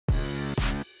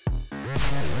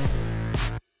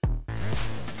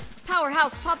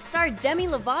Powerhouse pop star Demi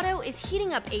Lovato is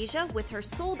heating up Asia with her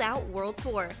sold-out world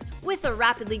tour. With a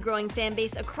rapidly growing fan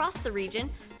base across the region,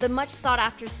 the much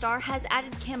sought-after star has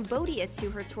added Cambodia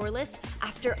to her tour list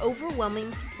after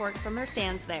overwhelming support from her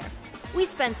fans there. We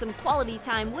spent some quality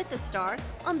time with the star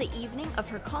on the evening of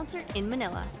her concert in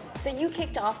Manila. So you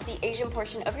kicked off the Asian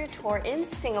portion of your tour in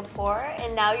Singapore,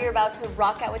 and now you're about to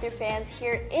rock out with your fans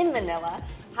here in Manila.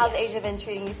 How's Asia been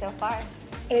treating you so far?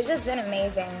 It's just been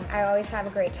amazing. I always have a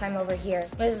great time over here.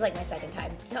 This is like my second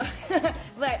time, so.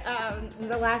 But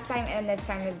the last time and this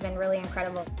time has been really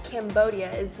incredible.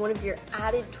 Cambodia is one of your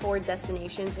added tour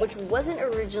destinations, which wasn't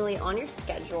originally on your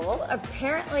schedule.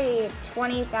 Apparently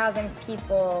 20,000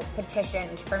 people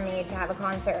petitioned for me to have a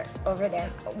concert over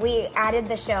there. We added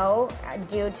the show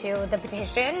due to the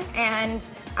petition, and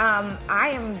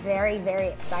I am very, very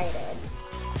excited.